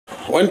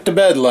Went to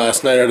bed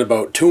last night at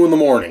about 2 in the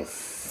morning.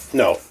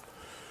 No.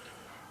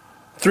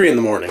 3 in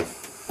the morning.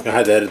 I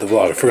had to edit the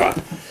vlog, I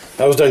forgot.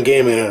 I was done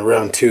gaming at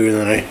around 2 and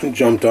then I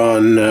jumped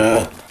on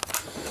the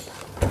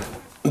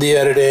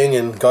editing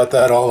and got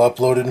that all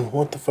uploaded.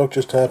 What the fuck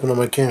just happened on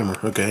my camera?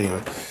 Okay,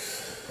 anyway.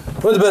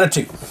 Went to bed at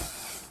 2.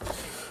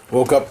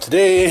 Woke up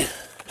today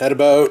at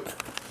about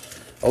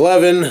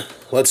 11.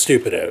 Let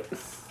stupid out.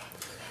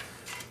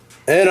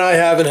 And I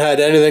haven't had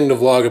anything to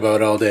vlog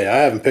about all day. I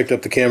haven't picked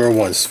up the camera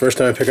once. First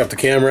time I pick up the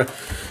camera,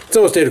 it's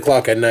almost 8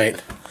 o'clock at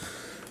night.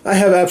 I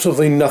have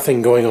absolutely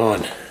nothing going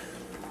on.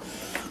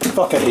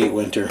 Fuck, I hate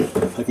winter.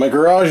 Like, my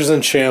garage is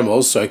in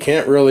shambles, so I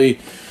can't really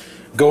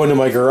go into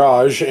my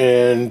garage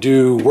and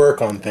do work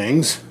on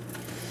things.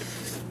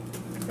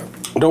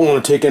 I don't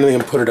want to take anything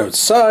and put it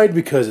outside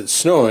because it's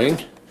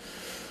snowing.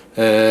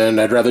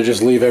 And I'd rather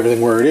just leave everything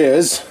where it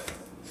is.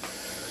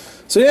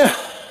 So yeah,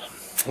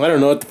 I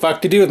don't know what the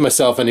fuck to do with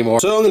myself anymore.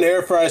 So I'm going to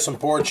air fry some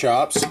pork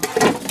chops.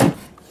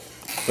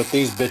 Put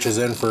these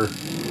bitches in for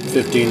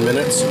 15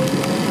 minutes.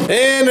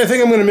 And I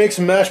think I'm going to make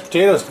some mashed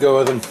potatoes to go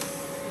with them.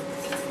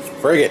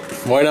 Frig it.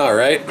 Why not,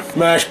 right?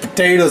 Mashed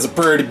potatoes are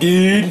pretty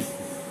good.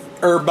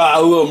 Everybody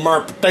a little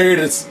more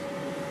potatoes.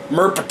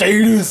 More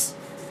potatoes.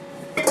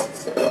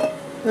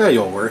 Yeah,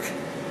 you'll work.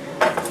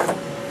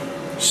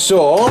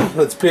 So,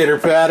 let's pitter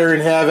patter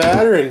and have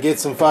at her and get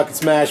some fucking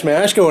smash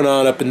mash going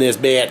on up in this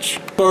bitch.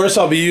 Of course,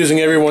 I'll be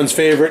using everyone's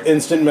favorite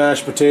instant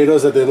mashed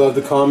potatoes that they love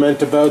to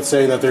comment about,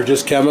 saying that they're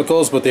just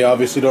chemicals, but they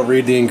obviously don't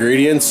read the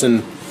ingredients,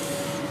 and,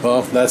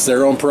 well, that's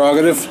their own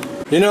prerogative.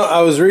 You know,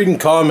 I was reading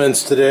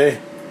comments today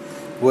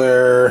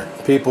where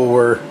people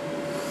were,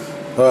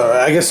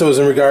 I guess it was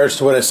in regards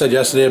to what I said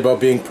yesterday about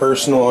being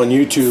personal on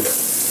YouTube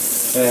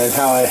and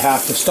how I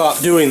have to stop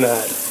doing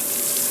that.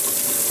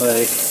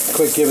 Like,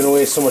 quit giving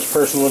away so much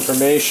personal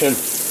information.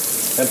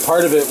 And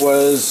part of it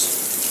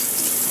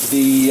was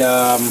the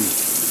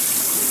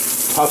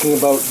talking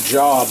about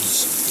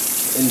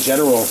jobs in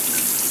general.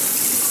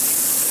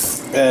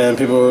 And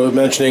people were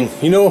mentioning,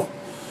 you know,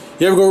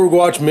 you ever go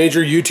watch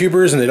major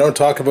YouTubers and they don't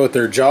talk about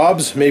their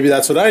jobs? Maybe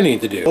that's what I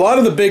need to do. A lot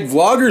of the big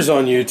vloggers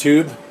on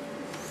YouTube,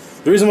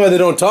 the reason why they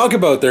don't talk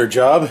about their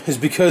job is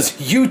because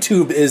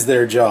YouTube is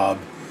their job.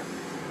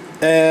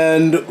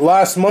 And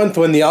last month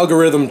when the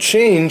algorithm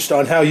changed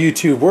on how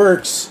YouTube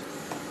works,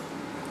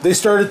 they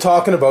started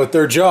talking about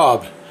their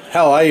job.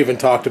 Hell, I even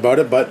talked about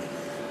it, but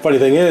funny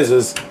thing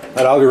is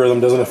that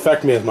algorithm doesn't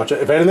affect me as much.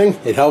 If anything,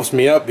 it helps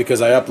me out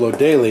because I upload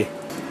daily.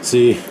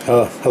 See,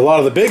 a lot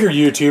of the bigger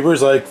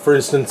YouTubers, like for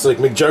instance, like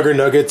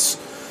McJuggernuggets,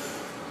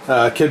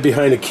 Kid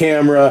Behind a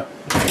Camera,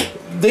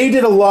 they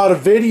did a lot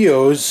of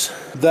videos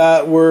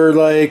that were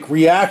like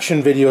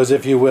reaction videos,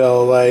 if you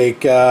will,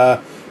 like,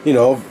 you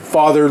know,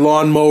 father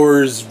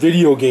lawnmowers,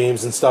 video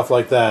games, and stuff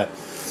like that.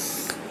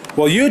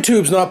 Well,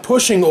 YouTube's not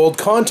pushing old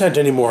content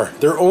anymore.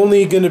 They're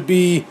only going to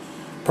be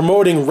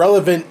promoting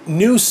relevant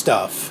new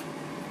stuff.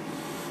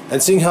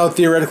 And seeing how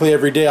theoretically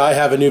every day I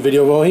have a new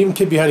video, well, even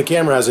Kid Behind a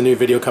Camera has a new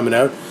video coming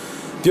out.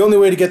 The only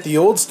way to get the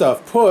old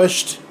stuff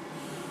pushed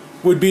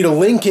would be to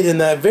link it in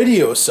that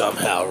video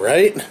somehow,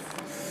 right?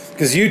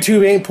 Because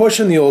YouTube ain't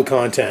pushing the old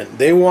content.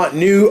 They want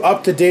new,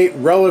 up-to-date,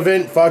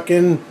 relevant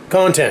fucking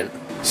content.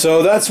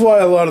 So that's why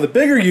a lot of the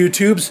bigger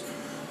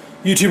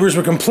YouTubers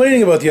were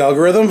complaining about the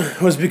algorithm,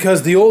 was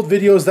because the old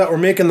videos that were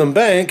making them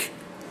bank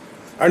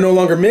are no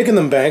longer making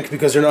them bank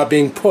because they're not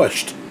being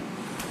pushed.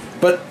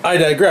 But I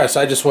digress,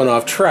 I just went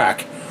off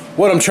track.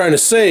 What I'm trying to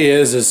say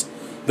is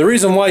the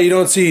reason why you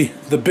don't see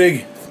the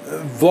big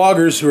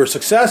vloggers who are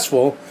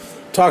successful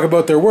talk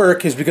about their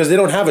work is because they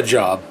don't have a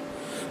job.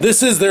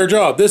 This is their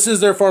job, this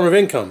is their form of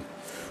income.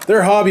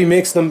 Their hobby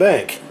makes them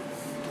bank.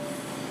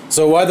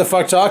 So why the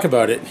fuck talk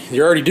about it?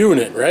 You're already doing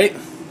it, right?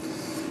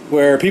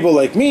 Where people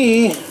like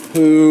me,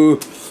 who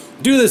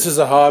do this as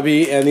a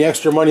hobby, and the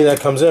extra money that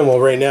comes in, well,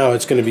 right now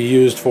it's going to be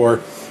used for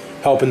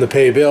helping to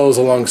pay bills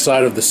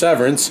alongside of the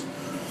severance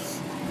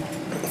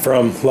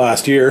from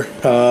last year,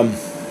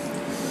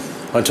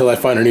 until I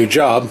find a new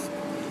job.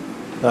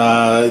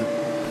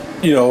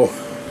 You know,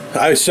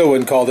 I still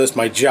wouldn't call this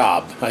my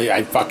job.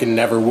 I fucking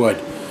never would.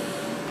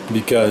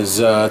 Because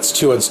it's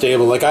too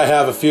unstable. Like, I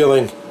have a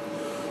feeling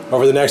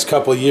over the next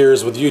couple of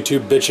years with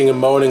YouTube bitching and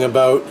moaning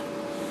about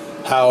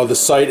how the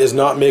site is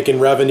not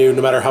making revenue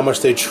no matter how much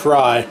they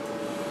try,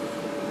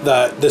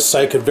 that this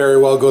site could very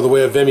well go the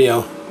way of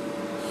Vimeo,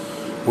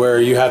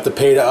 where you have to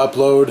pay to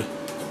upload,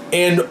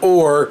 and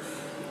or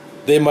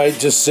they might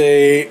just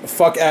say,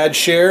 fuck ad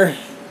share,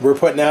 we're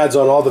putting ads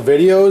on all the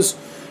videos,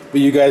 but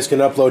you guys can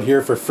upload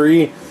here for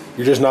free,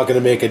 you're just not going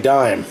to make a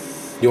dime.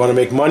 You want to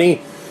make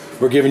money?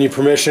 We're giving you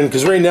permission,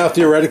 because right now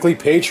theoretically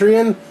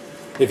Patreon,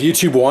 if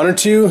YouTube wanted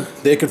to,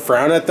 they could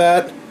frown at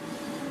that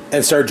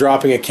and start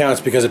dropping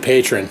accounts because of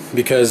Patreon,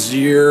 because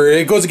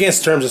it goes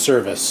against terms of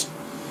service.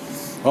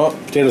 Oh,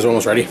 potatoes are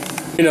almost ready.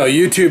 You know,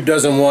 YouTube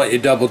doesn't want you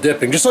double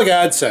dipping, just like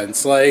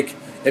AdSense. Like,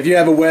 if you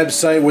have a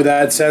website with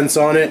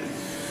AdSense on it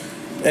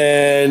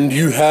and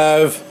you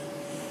have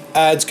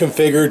ads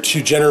configured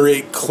to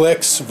generate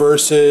clicks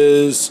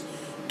versus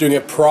doing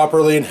it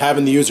properly and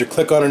having the user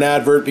click on an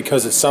advert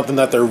because it's something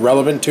that they're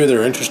relevant to,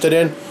 they're interested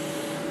in,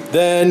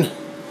 then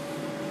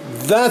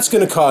that's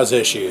going to cause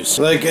issues.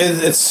 Like,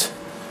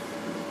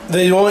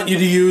 they want you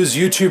to use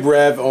YouTube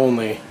Rev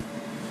only,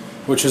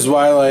 which is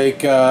why,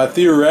 like,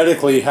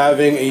 theoretically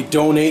having a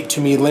donate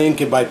to me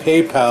link by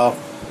PayPal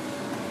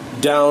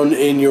down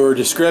in your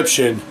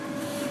description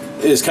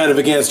is kind of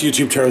against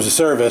YouTube terms of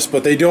service,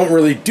 but they don't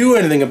really do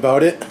anything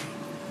about it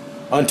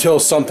until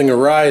something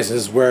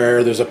arises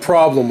where there's a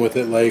problem with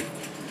it, like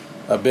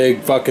a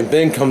big fucking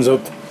thing comes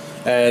up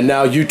and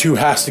now YouTube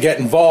has to get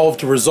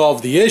involved to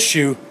resolve the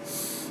issue.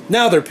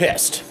 Now they're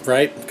pissed,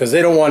 right? Because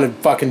they don't want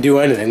to fucking do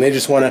anything. They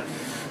just want to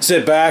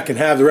sit back and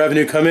have the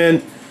revenue come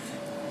in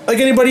like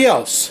anybody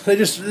else. They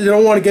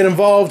don't want to get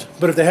involved,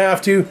 but if they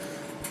have to,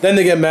 then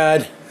they get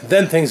mad,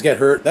 then things get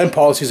hurt, then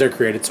policies are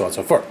created, so on and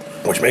so forth.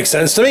 Which makes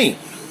sense to me.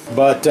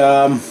 But,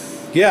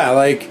 yeah,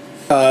 like,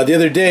 the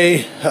other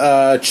day,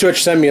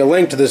 Chutch sent me a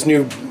link to this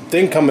new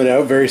thing coming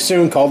out very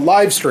soon called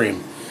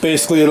Livestream.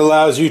 Basically, it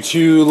allows you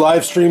to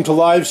live stream,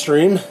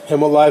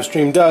 and what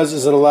Livestream does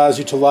is it allows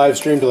you to live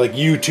stream to, like,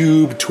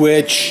 YouTube,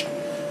 Twitch,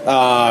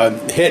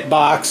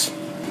 Hitbox,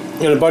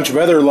 and a bunch of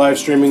other live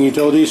streaming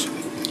utilities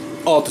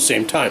all at the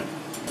same time.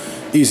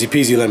 Easy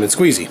peasy lemon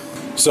squeezy.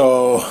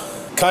 So,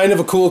 kind of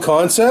a cool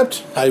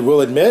concept, I will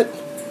admit.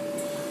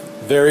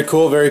 Very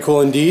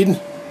cool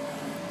indeed.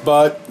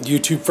 But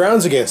YouTube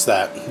frowns against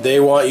that. They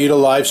want you to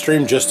live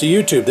stream just to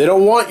YouTube. They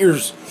don't want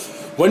yours.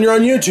 When you're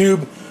on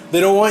YouTube,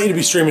 they don't want you to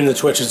be streaming to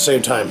Twitch at the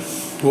same time.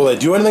 Will they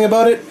do anything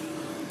about it?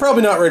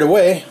 Probably not right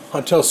away,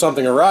 until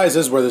something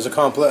arises where there's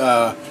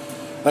a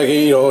like,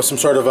 you know, some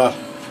sort of a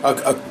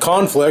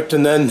conflict,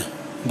 and then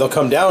they'll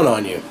come down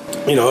on you.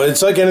 You know,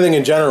 it's like anything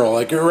in general.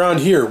 Like around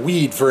here,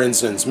 weed, for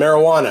instance,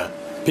 marijuana.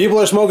 People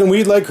are smoking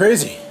weed like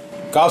crazy.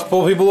 Cops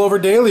pull people over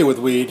daily with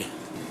weed.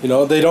 You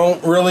know,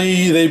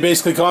 they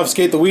basically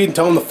confiscate the weed and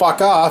tell them to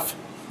fuck off.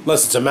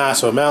 Unless it's a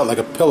massive amount, like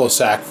a pillow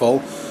sack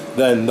full,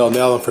 then they'll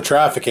nail them for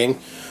trafficking.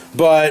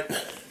 But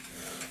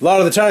a lot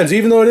of the times,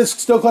 even though it is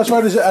still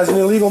classified as an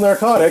illegal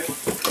narcotic,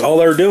 all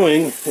they're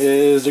doing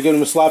is they're giving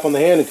them a slap on the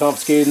hand and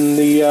confiscating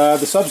the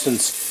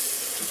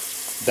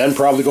substance. Then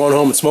probably going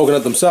home and smoking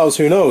it themselves,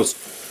 who knows.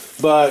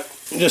 But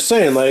I'm just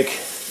saying, like,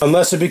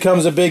 unless it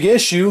becomes a big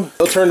issue,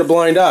 they'll turn a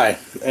blind eye.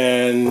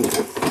 And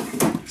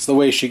it's the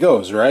way she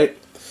goes, right?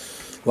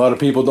 A lot of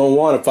people don't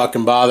want to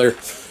fucking bother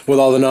with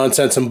all the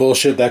nonsense and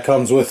bullshit that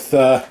comes with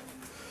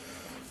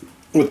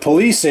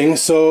policing,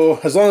 so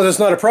as long as it's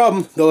not a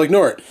problem, they'll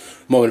ignore it.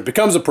 The moment it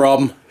becomes a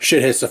problem,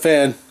 shit hits the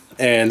fan,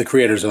 and the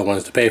creators are the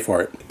ones to pay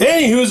for it.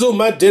 Anyhoozle,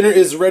 my dinner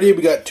is ready.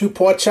 We got 2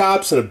 pork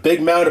chops and a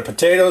big mound of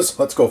potatoes.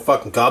 Let's go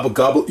fucking gobble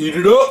gobble, eat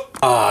it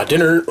up.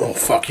 Dinner, oh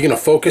fuck, you gonna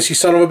focus, you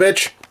son of a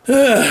bitch?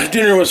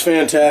 Dinner was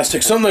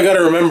fantastic. Something I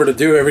gotta remember to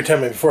do every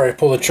time before I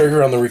pull the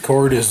trigger on the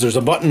record is there's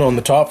a button on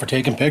the top for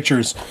taking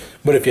pictures,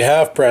 but if you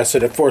have pressed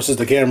it, it forces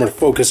the camera to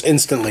focus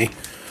instantly.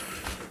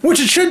 Which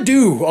it should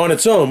do on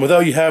its own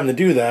without you having to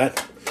do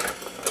that.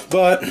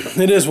 But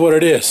it is what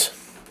it is.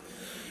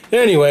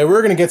 Anyway,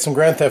 we're going to get some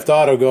Grand Theft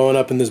Auto going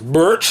up in this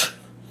birch.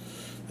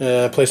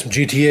 Play some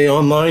GTA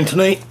Online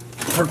tonight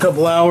for a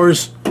couple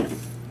hours.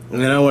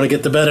 And then I want to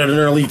get to bed at an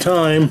early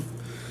time.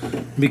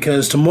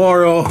 Because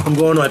tomorrow I'm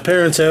going to my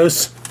parents'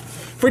 house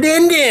for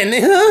Din Din.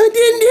 Din Din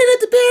at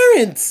the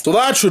parents. So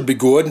that should be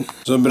good.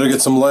 So I better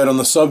get some light on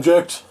the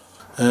subject.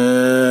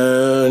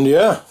 And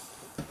yeah.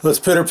 Let's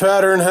pitter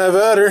patter and have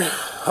at her.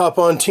 Hop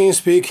on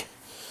TeamSpeak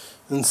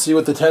and see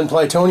what the 10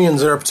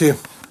 Plutonians are up to.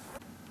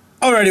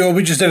 Alrighty, well,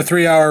 we just did a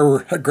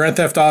 3-hour Grand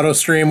Theft Auto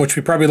stream, which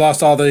we probably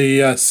lost all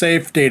the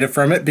save data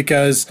from it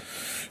because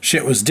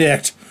shit was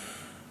dicked.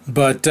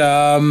 But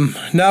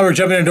now we're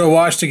jumping into a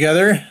watch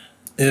together,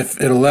 if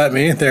it'll let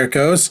me. There it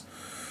goes.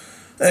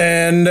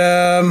 And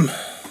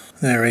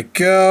there we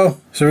go.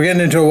 So we're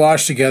getting into a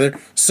watch together.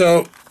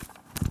 So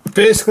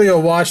basically a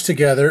watch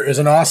together is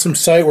an awesome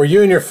site where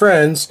you and your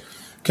friends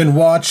can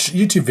watch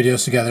YouTube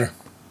videos together.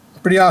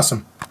 Pretty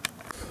awesome.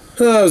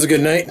 Oh, that was a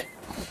good night.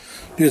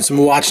 Doing some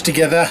watch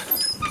together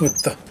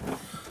with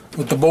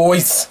the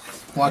boys.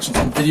 Watching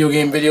some video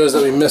game videos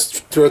that we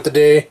missed throughout the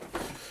day.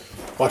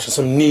 Watching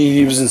some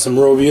Neves and some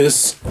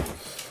Robius.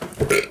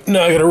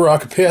 Now I gotta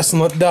rock a piss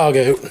and let the dog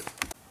out.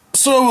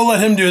 So we'll let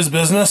him do his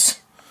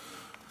business.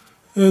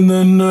 And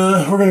then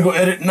we're gonna go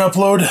edit and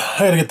upload. I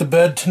gotta get to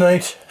bed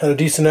tonight at a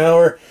decent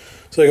hour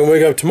so I can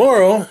wake up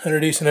tomorrow at a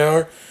decent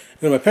hour.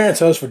 Go to my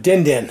parents' house for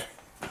Din Din.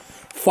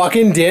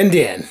 Fucking Din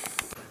Din.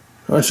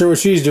 Not sure what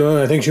she's doing.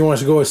 I think she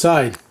wants to go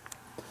outside.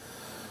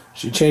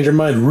 She changed her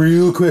mind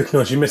real quick.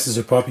 No, she misses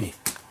her puppy.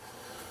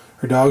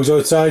 Her dog's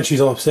outside.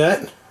 She's all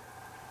upset.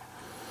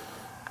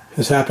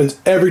 This happens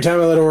every time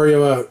I let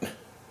Oreo out.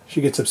 She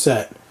gets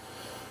upset.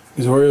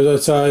 Because Oreo's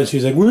outside.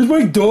 She's like, "Where's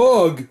my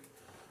dog?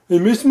 I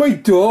missed my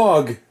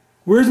dog.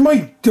 Where's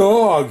my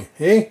dog?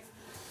 Hey?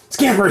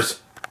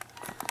 Scampers!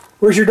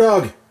 Where's your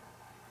dog?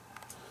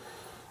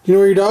 Do you know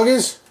where your dog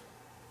is?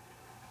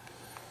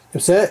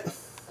 Upset?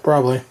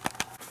 Probably.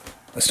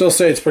 I still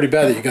say it's pretty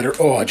bad that you gotta...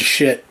 Oh,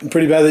 shit.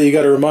 Pretty bad that you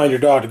gotta remind your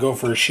dog to go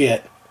for a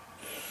shit.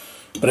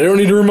 But I don't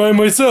need to remind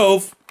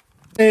myself.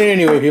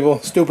 Anyway, people,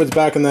 Stupid's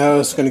back in the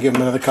house. Gonna give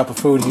him another cup of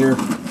food here.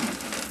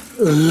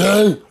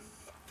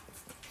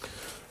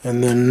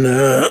 And then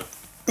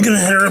I'm gonna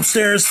head her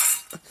upstairs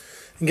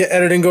and get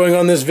editing going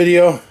on this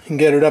video and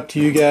get it up to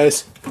you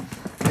guys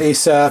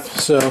ASAP.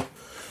 So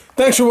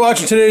thanks for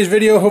watching today's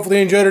video. Hopefully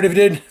you enjoyed it. If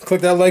you did,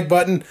 click that like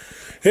button.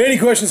 Any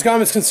questions,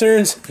 comments,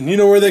 concerns, and you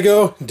know where they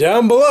go,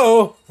 down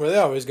below, where they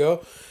always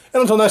go.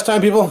 And until next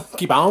time, people,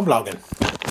 keep on vlogging.